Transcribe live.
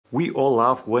We all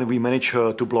laugh when we manage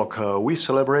to block. We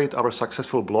celebrate our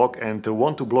successful block and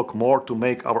want to block more to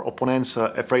make our opponents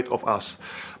afraid of us.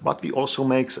 But we also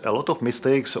make a lot of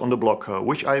mistakes on the block,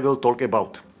 which I will talk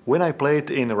about. When I played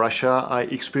in Russia, I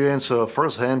experienced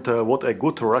firsthand what a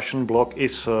good Russian block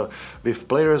is, with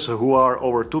players who are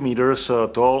over 2 meters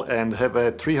tall and have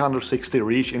a 360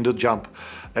 reach in the jump.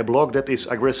 A block that is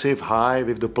aggressive, high,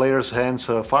 with the player's hands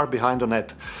far behind the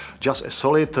net. Just a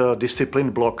solid,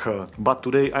 disciplined block. But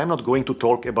today I'm not going to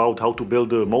talk about how to build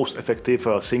the most effective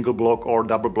single block or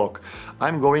double block.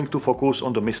 I'm going to focus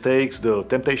on the mistakes, the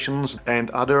temptations and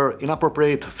other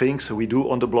inappropriate things we do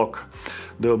on the block.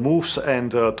 The moves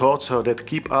and thoughts that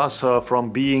keep us from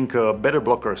being better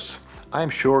blockers. I'm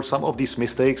sure some of these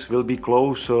mistakes will be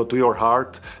close to your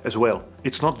heart as well.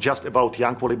 It's not just about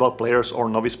young volleyball players or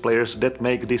novice players that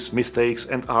make these mistakes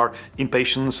and are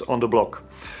impatient on the block.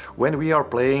 When we are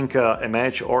playing a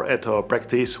match or at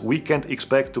practice, we can't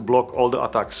expect to block all the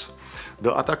attacks.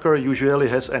 The attacker usually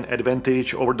has an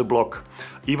advantage over the block.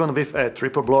 Even with a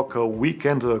triple block, we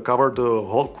can't cover the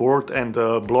whole court and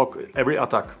block every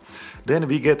attack. Then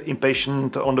we get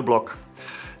impatient on the block.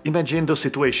 Imagine the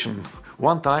situation.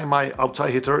 One time my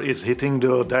outside hitter is hitting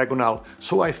the diagonal,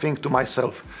 so I think to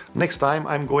myself, next time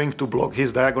I'm going to block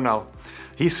his diagonal.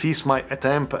 He sees my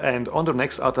attempt and on the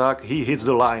next attack he hits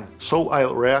the line, so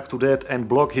I'll react to that and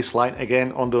block his line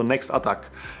again on the next attack.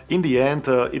 In the end,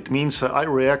 it means I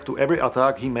react to every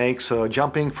attack he makes,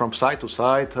 jumping from side to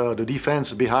side, the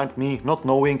defense behind me not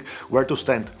knowing where to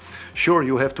stand. Sure,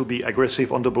 you have to be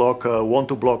aggressive on the block, want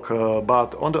to block,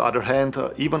 but on the other hand,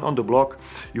 even on the block,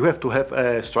 you have to have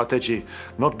a strategy,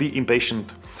 not be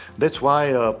impatient. That's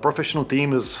why professional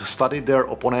teams study their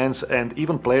opponents, and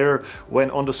even player when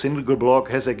on the single block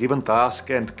has a given task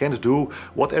and can do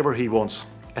whatever he wants.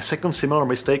 A second similar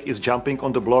mistake is jumping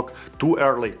on the block too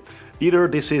early. Either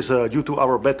this is due to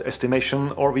our bad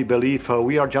estimation or we believe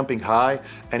we are jumping high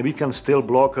and we can still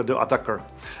block the attacker.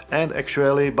 And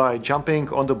actually by jumping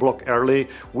on the block early,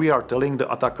 we are telling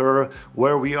the attacker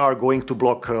where we are going to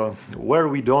block, where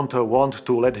we don't want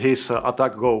to let his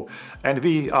attack go, and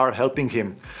we are helping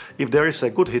him. If there is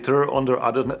a good hitter on the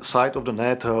other side of the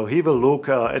net, he will look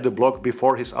at the block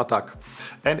before his attack.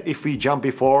 And if we jump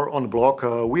before on block,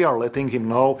 we are letting him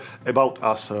know about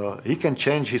us. He can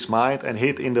change his mind and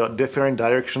hit in the different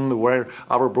direction where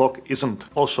our block isn't.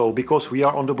 Also, because we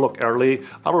are on the block early,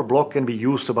 our block can be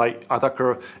used by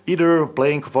attacker either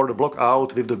playing for the block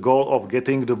out with the goal of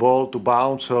getting the ball to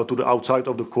bounce to the outside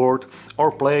of the court,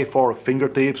 or play for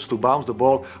fingertips to bounce the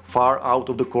ball far out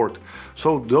of the court.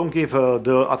 So don't give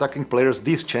the attacking players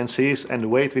these chances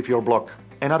and wait with your block.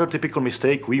 Another typical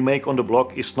mistake we make on the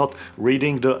block is not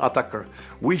reading the attacker.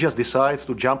 We just decide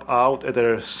to jump out at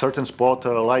a certain spot,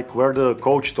 like where the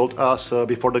coach told us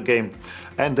before the game.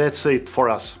 And that's it for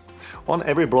us. On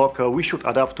every block we should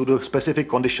adapt to the specific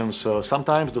conditions.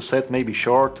 Sometimes the set may be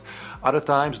short, other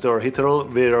times the hitter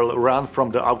will run from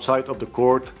the outside of the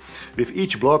court. With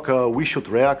each block we should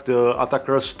react to the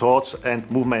attacker's thoughts and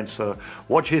movements.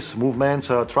 Watch his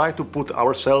movements, try to put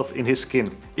ourselves in his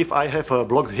skin. If I have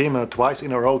blocked him twice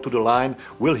in a row to the line,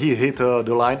 will he hit the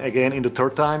line again in the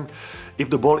third time?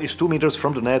 If the ball is 2 meters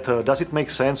from the net, does it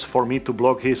make sense for me to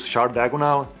block his sharp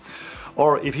diagonal?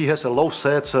 Or if he has a low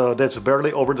set that's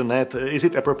barely over the net, is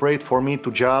it appropriate for me to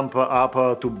jump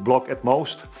up to block at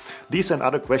most? These and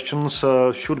other questions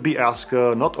should be asked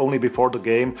not only before the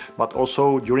game, but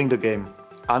also during the game.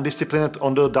 Undisciplined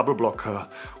on the double block.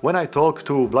 When I talked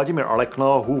to Vladimir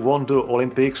Alekno, who won the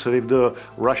Olympics with the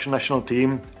Russian national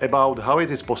team, about how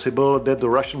it is possible that the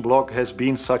Russian block has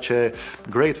been such a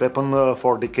great weapon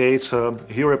for decades,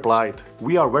 he replied,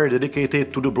 "We are very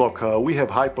dedicated to the block, we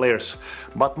have high players,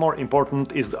 but more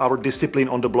important is our discipline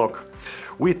on the block.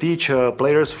 We teach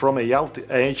players from a young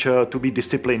age to be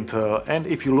disciplined, and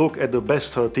if you look at the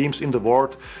best teams in the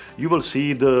world, you will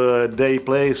see they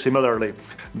play similarly.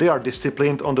 They are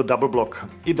disciplined on the double block.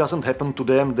 It doesn't happen to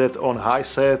them that on high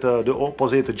set the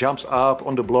opposite jumps up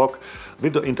on the block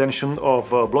with the intention of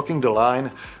blocking the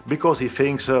line because he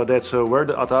thinks that's where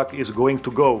the attack is going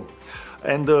to go.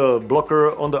 And the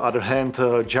blocker, on the other hand,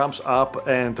 jumps up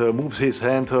and moves his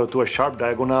hand to a sharp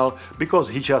diagonal because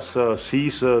he just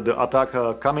sees the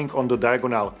attack coming on the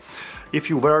diagonal. If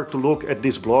you were to look at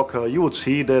this block, you would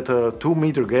see that 2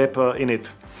 meter gap in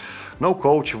it. No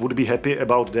coach would be happy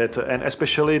about that, and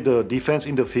especially the defense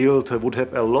in the field would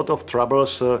have a lot of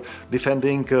troubles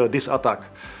defending this attack.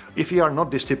 If we are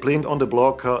not disciplined on the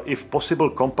block, if possible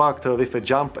compact with a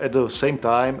jump at the same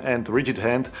time and rigid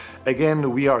hand,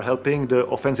 again we are helping the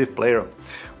offensive player.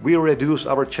 We reduce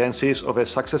our chances of a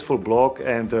successful block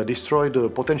and destroy the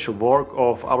potential work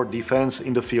of our defense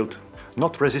in the field.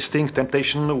 Not resisting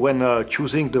temptation when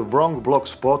choosing the wrong block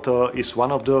spot is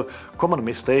one of the common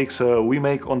mistakes we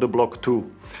make on the block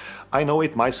too. I know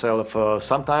it myself.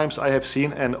 Sometimes I have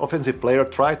seen an offensive player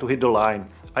try to hit the line.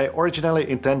 I originally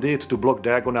intended to block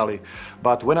diagonally,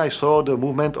 but when I saw the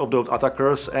movement of the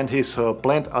attackers and his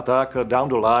planned attack down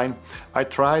the line, I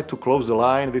tried to close the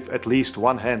line with at least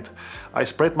one hand. I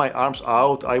spread my arms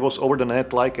out, I was over the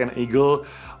net like an eagle,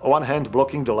 one hand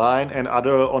blocking the line and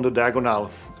other on the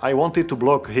diagonal. I wanted to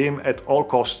block him at all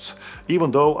costs,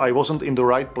 even though I wasn't in the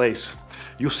right place.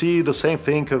 You see the same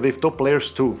thing with top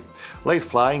players too. Late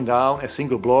flying down a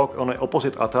single block on an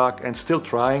opposite attack and still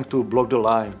trying to block the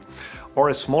line. Or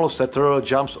a small setter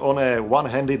jumps on a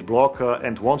one-handed block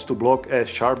and wants to block a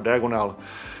sharp diagonal.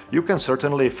 You can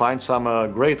certainly find some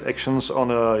great actions on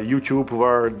YouTube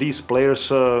where these players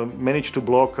manage to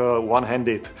block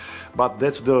one-handed. But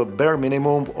that's the bare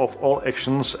minimum of all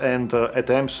actions and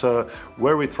attempts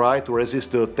where we try to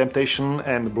resist the temptation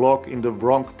and block in the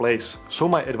wrong place. So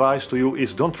my advice to you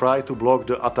is don't try to block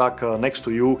the attack next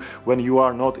to you when you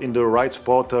are not in the right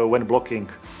spot when blocking.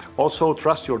 Also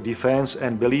trust your defense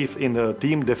and believe in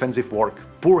team defensive work.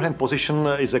 Poor hand position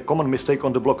is a common mistake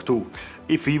on the block too.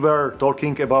 If we were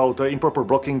talking about improper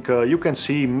blocking, you can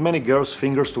see many girls'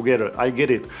 fingers together. I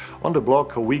get it. On the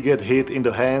block we get hit in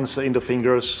the hands, in the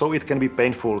fingers, so it can be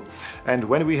painful. And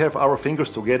when we have our fingers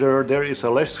together, there is a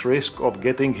less risk of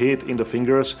getting hit in the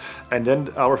fingers and then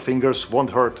our fingers won't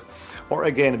hurt. Or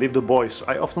again with the boys,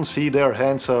 I often see their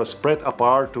hands spread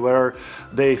apart where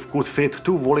they could fit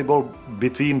two volleyball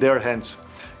between their hands.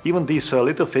 Even these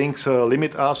little things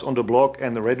limit us on the block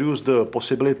and reduce the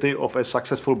possibility of a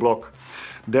successful block.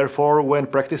 Therefore, when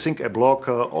practicing a block,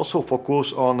 also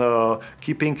focus on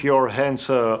keeping your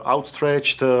hands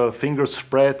outstretched, fingers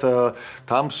spread,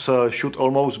 thumbs should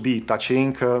almost be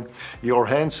touching. Your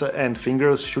hands and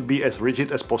fingers should be as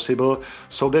rigid as possible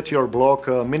so that your block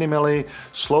minimally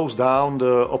slows down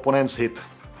the opponent's hit.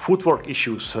 Footwork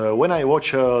issues. When I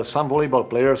watch some volleyball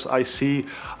players, I see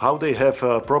how they have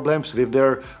problems with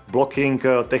their blocking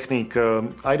technique.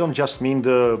 I don't just mean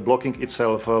the blocking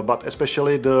itself, but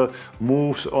especially the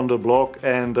moves on the block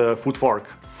and footwork.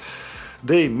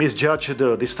 They misjudge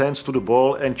the distance to the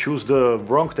ball and choose the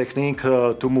wrong technique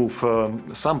to move.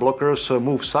 Some blockers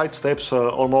move side steps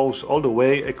almost all the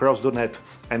way across the net,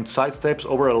 and side steps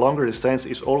over a longer distance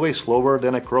is always slower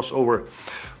than a crossover.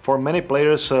 For many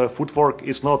players, footwork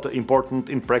is not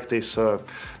important in practice.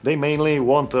 They mainly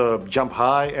want to jump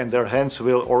high and their hands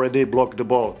will already block the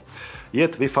ball.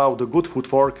 Yet without the good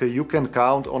footwork, you can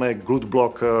count on a good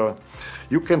block.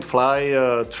 You can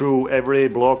fly through every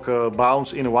block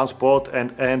bounce in one spot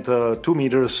and end 2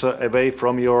 meters away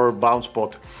from your bounce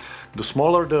spot. The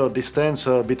smaller the distance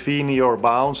between your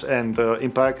bounce and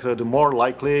impact, the more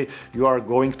likely you are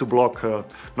going to block.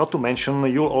 Not to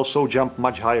mention, you'll also jump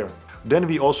much higher. Then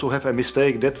we also have a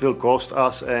mistake that will cost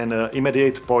us an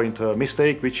immediate point.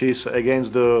 Mistake which is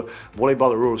against the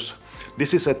volleyball rules.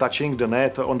 This is touching the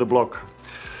net on the block.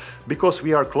 Because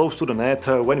we are close to the net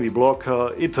when we block,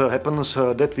 it happens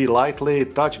that we lightly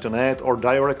touch the net or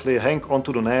directly hang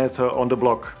onto the net on the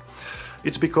block.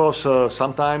 It's because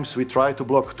sometimes we try to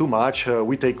block too much,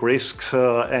 we take risks,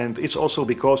 and it's also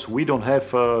because we don't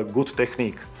have good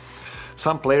technique.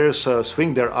 Some players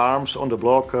swing their arms on the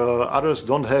block, others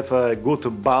don't have a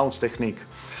good bounce technique.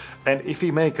 And if we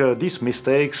make these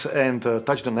mistakes and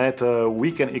touch the net,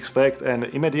 we can expect an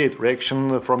immediate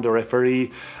reaction from the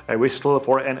referee, a whistle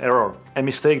for an error. A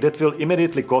mistake that will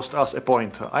immediately cost us a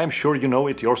point. I am sure you know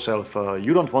it yourself.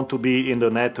 You don't want to be in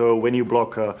the net when you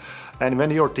block. And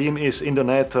when your team is in the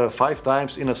net 5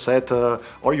 times in a set,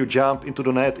 or you jump into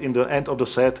the net in the end of the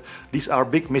set, these are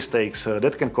big mistakes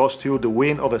that can cost you the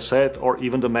win of a set or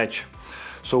even the match.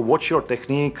 So watch your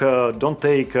technique, don't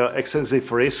take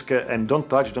excessive risk and don't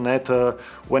touch the net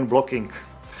when blocking.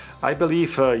 I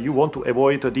believe you want to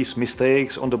avoid these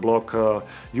mistakes on the block,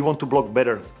 you want to block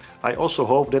better. I also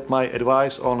hope that my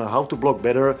advice on how to block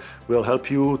better will help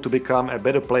you to become a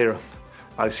better player.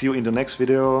 I'll see you in the next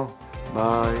video.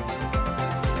 Bye.